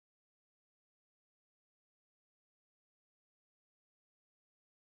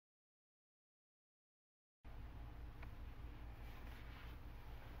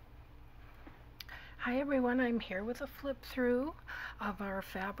Hi everyone, I'm here with a flip through of our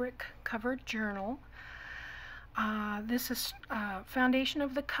fabric covered journal. This is foundation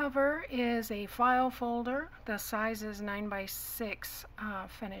of the cover is a file folder. The size is 9 by 6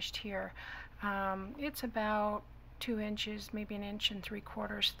 finished here. It's about 2 inches, maybe 1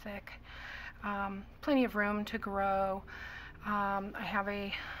 3/4 inches thick. Plenty of room to grow. I have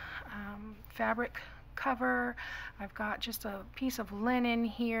a fabric cover. I've got just a piece of linen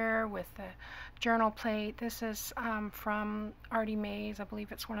here with the journal plate. This is from Artie Mays. I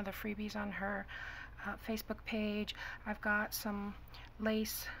believe it's one of the freebies on her Facebook page. I've got some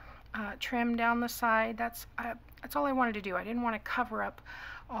lace trim down the side. That's all I wanted to do. I didn't want to cover up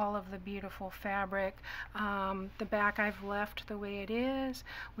all of the beautiful fabric. The back I've left the way it is.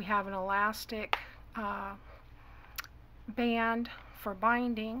 We have an elastic band for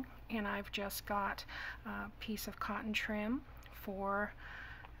binding, and I've just got a piece of cotton trim for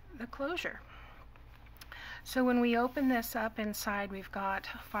the closure. So when we open this up, inside we've got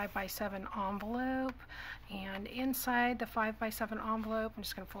a 5 by 7 envelope, and inside the 5 by 7 envelope, I'm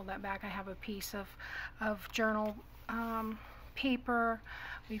just going to fold that back, I have a piece of journal paper.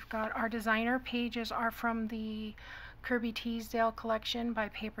 We've got our designer pages are from the Kirby Teasdale collection by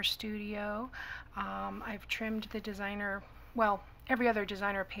Paper Studio. I've trimmed the designer, well, every other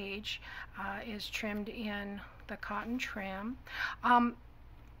designer page is trimmed in the cotton trim.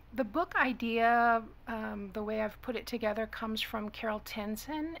 The book idea, the way I've put it together, comes from Carol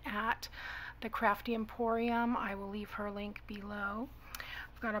Tinson at the Crafty Emporium. I will leave her link below.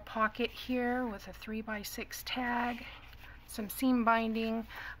 I've got a pocket here with a 3 by 6 tag, some seam binding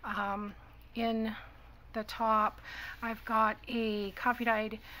in the top. I've got a coffee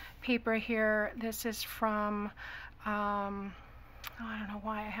dyed paper here. This is from I don't know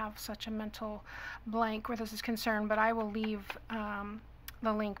why I have such a mental blank where this is concerned, but I will leave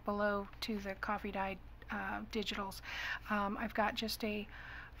the link below to the coffee dyed digitals. I've got just a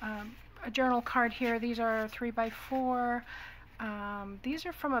journal card here. These are 3 by 4. These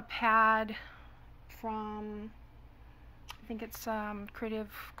are from a pad from, I think it's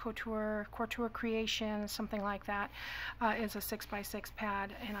Creative Couture Creations, something like that. Is a 6 by 6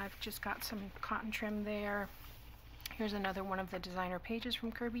 pad, and I've just got some cotton trim there. Here's another one of the designer pages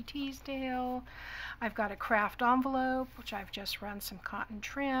from Kirby Teasdale. I've got a craft envelope, which I've just run some cotton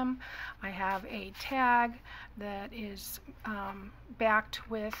trim. I have a tag that is backed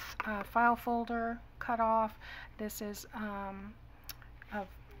with a file folder cut off. This is a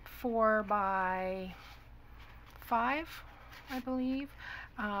 4 by 5, I believe.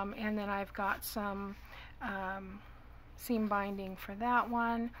 And then I've got some seam binding for that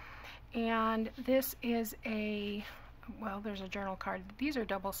one. And this is a, well, there's a journal card. These are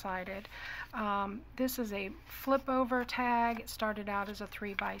double-sided. This is a flip over tag. It started out as a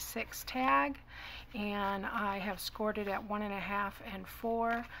 3 by 6 tag, and I have scored it at 1.5 and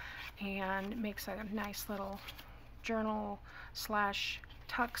 4, and it makes a nice little journal slash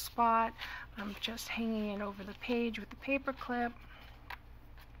tuck spot. I'm just hanging it over the page with the paper clip,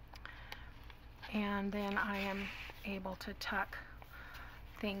 and then I am able to tuck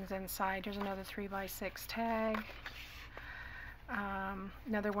things inside. There's another 3 by 6 tag.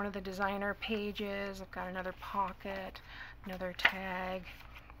 Another one of the designer pages. I've got another pocket, another tag.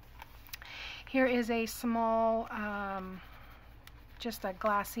 Here is a small, just a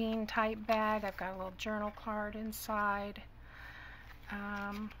glassine type bag. I've got a little journal card inside.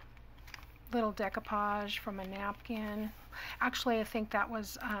 Little decoupage from a napkin. Actually, I think that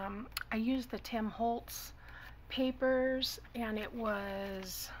was, I used the Tim Holtz papers, and it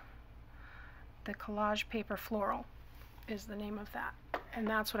was the collage paper floral is the name of that, and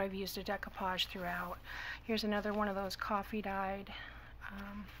that's what I've used a decoupage throughout. Here's another one of those coffee dyed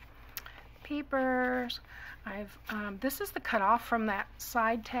papers. This is the cutoff from that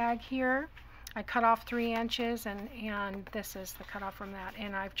side tag here. I cut off 3 inches, and this is the cutoff from that,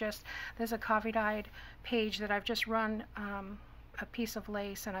 and there's a coffee dyed page that I've just run a piece of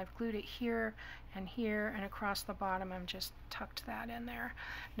lace, and I've glued it here, and across the bottom I've just tucked that in there.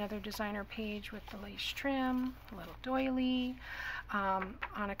 Another designer page with the lace trim, a little doily. On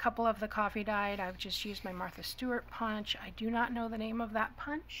a couple of the coffee dyed, I've just used my Martha Stewart punch. I do not know the name of that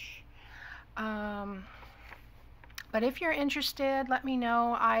punch. But if you're interested, let me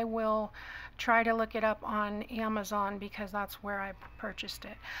know. I will try to look it up on Amazon because that's where I purchased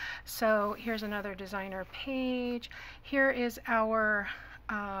it. So here's another designer page. Here is our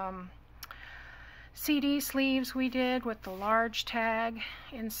CD sleeves we did with the large tag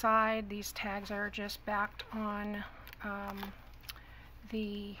inside. These tags are just backed on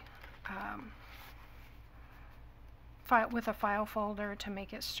the with a file folder to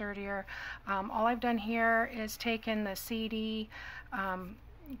make it sturdier. All I've done here is taken the CD,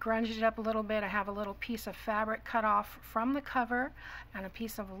 grunged it up a little bit. I have a little piece of fabric cut off from the cover and a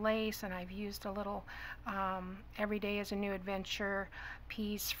piece of lace, and I've used a little Every Day is a New Adventure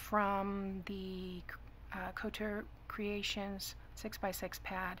piece from the Couture Creations 6x6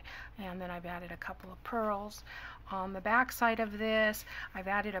 pad, and then I've added a couple of pearls. On the back side of this, I've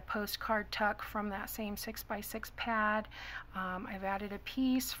added a postcard tuck from that same 6x6 pad. I've added a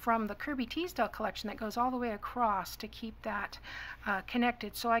piece from the Kirby Teasdale collection that goes all the way across to keep that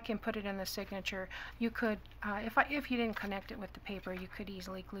connected, so I can put it in the signature. You could, if you didn't connect it with the paper, you could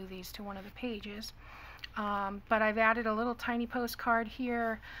easily glue these to one of the pages. But I've added a little tiny postcard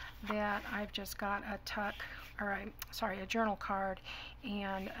here that I've just got a tuck, or a journal card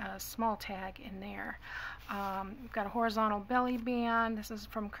and a small tag in there. I've got a horizontal belly band. This is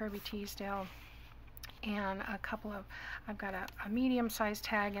from Kirby Teasdale, and I've got a medium-sized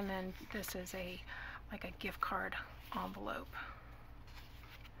tag, and then this is like a gift card envelope.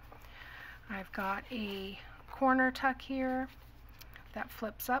 I've got a corner tuck here that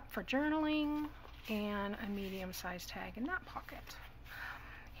flips up for journaling, and a medium-sized tag in that pocket.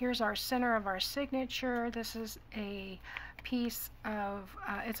 Here's our center of our signature. This is a piece of,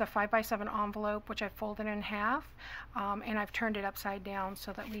 it's a 5x7 envelope, which I folded in half, and I've turned it upside down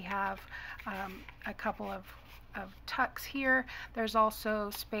so that we have a couple of tucks here. There's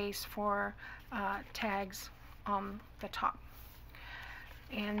also space for tags on the top.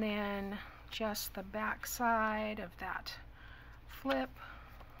 And then just the back side of that flip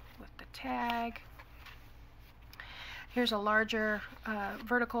with the tag. Here's a larger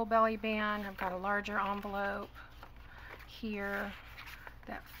vertical belly band. I've got a larger envelope here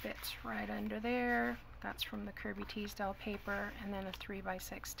that fits right under there. That's from the Kirby Teasdale paper, and then a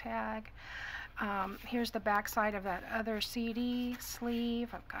 3x6 tag. Here's the back side of that other CD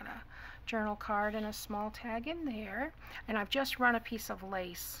sleeve. I've got a journal card and a small tag in there, and I've just run a piece of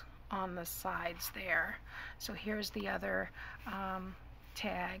lace on the sides there. So here's the other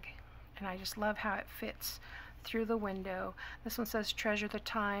tag, and I just love how it fits through the window. This one says treasure the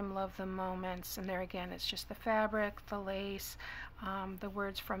time, love the moments, and there again it's just the fabric, the lace, the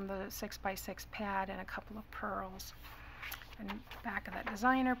words from the 6x6 pad, and a couple of pearls. And back of that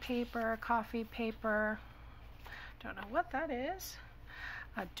designer paper, coffee paper, don't know what that is,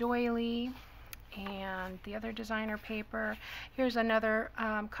 a doily, and the other designer paper. Here's another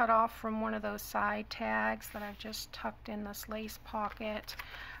cut off from one of those side tags that I've just tucked in this lace pocket.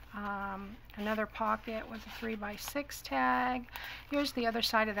 Another pocket with a 3x6 tag. Here's the other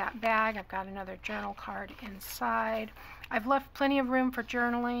side of that bag. I've got another journal card inside. I've left plenty of room for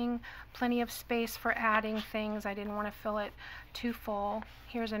journaling, plenty of space for adding things. I didn't want to fill it too full.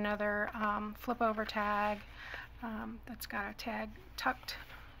 Here's another flip over tag that's got a tag tucked,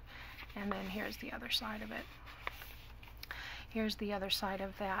 and then here's the other side of it. Here's the other side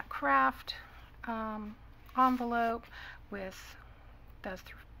of that craft envelope with the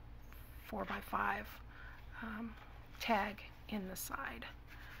 4x5 tag in the side,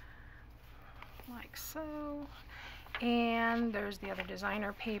 like so. And there's the other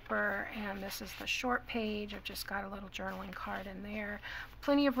designer paper, and this is the short page. I've just got a little journaling card in there.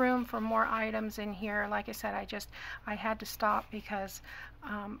 Plenty of room for more items in here. Like I said, I had to stop because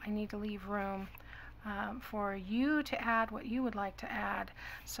I need to leave room for you to add what you would like to add.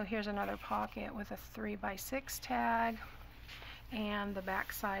 So here's another pocket with a 3x6 tag, and the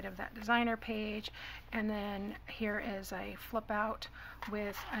back side of that designer page, and then here is a flip out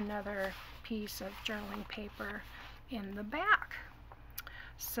with another piece of journaling paper in the back.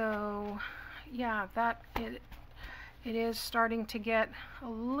 So yeah, it is starting to get a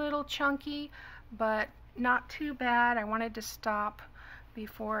little chunky, but not too bad. I wanted to stop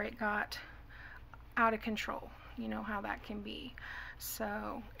before it got out of control. You know how that can be.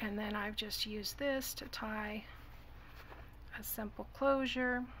 So, and then I've just used this to tie a simple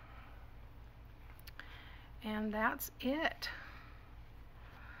closure, and that's it.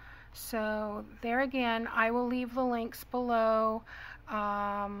 So there again, I will leave the links below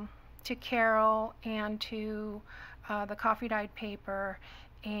to Carol and to the coffee dyed paper,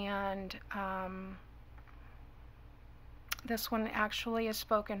 and this one actually is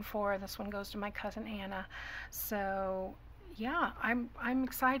spoken for. This one goes to my cousin Anna. So yeah, I'm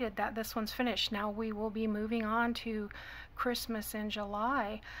excited that this one's finished. Now we will be moving on to Christmas in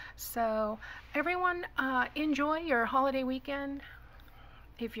July. So everyone, enjoy your holiday weekend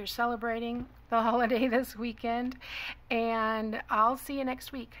if you're celebrating the holiday this weekend, and I'll see you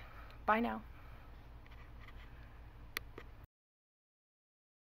next week. Bye now.